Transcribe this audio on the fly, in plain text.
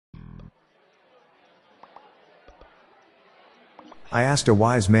I asked a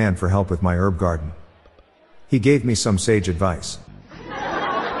wise man for help with my herb garden. He gave me some sage advice.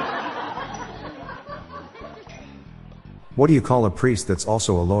 What do you call a priest that's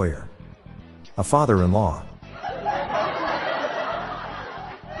also a lawyer? A father-in-law.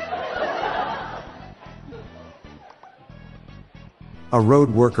 A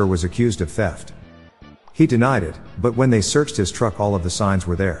road worker was accused of theft. He denied it, but when they searched his truck, all of the signs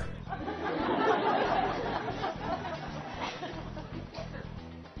were there.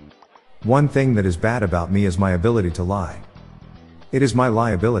 One thing that is bad about me is my ability to lie. It is my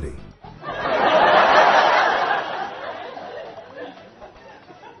liability.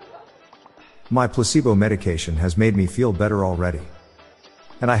 My placebo medication has made me feel better already.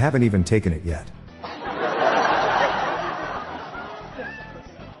 And I haven't even taken it yet.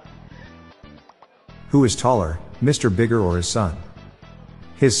 Who is taller, Mr. Bigger or his son?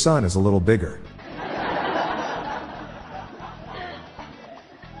 His son is a little bigger.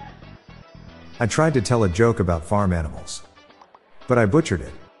 I tried to tell a joke about farm animals, but I butchered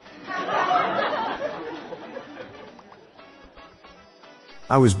it.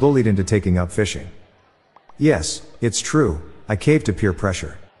 I was bullied into taking up fishing. Yes, it's true, I caved to peer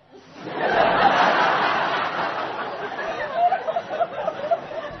pressure.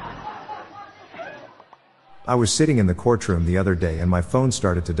 I was sitting in the courtroom the other day and my phone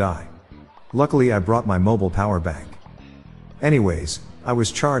started to die. Luckily I brought my mobile power bank. Anyways, I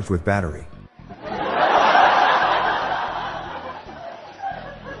was charged with battery.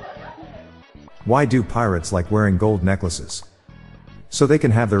 Why do pirates like wearing gold necklaces? So they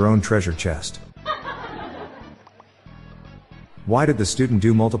can have their own treasure chest. Why did the student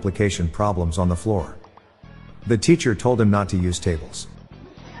do multiplication problems on the floor? The teacher told him not to use tables.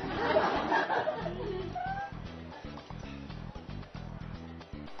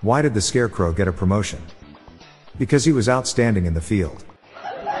 Why did the scarecrow get a promotion? Because he was outstanding in the field.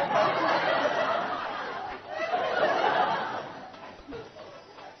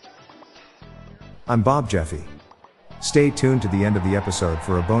 I'm Bob Jeffy. Stay tuned to the end of the episode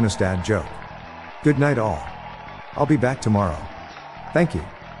for a bonus dad joke. Good night all. I'll be back tomorrow. Thank you.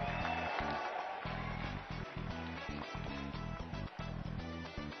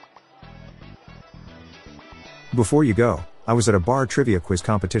 Before you go, I was at a bar trivia quiz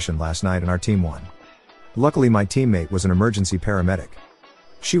competition last night and our team won. Luckily my teammate was an emergency paramedic.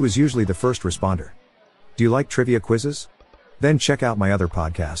 She was usually the first responder. Do you like trivia quizzes? Then check out my other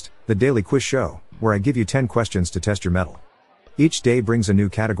podcast, The Daily Quiz Show, where I give you 10 questions to test your mettle. Each day brings a new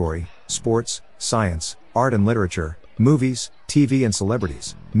category: sports, science, art and literature, movies, TV and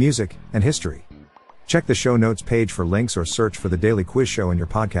celebrities, music, and history. Check the show notes page for links or search for The Daily Quiz Show in your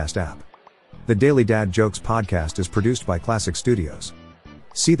podcast app. The Daily Dad Jokes podcast is produced by Classic Studios.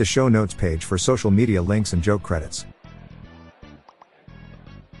 See the show notes page for social media links and joke credits.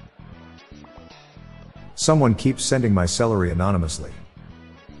 Someone keeps sending my celery anonymously.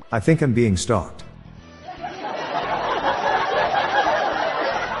 I think I'm being stalked.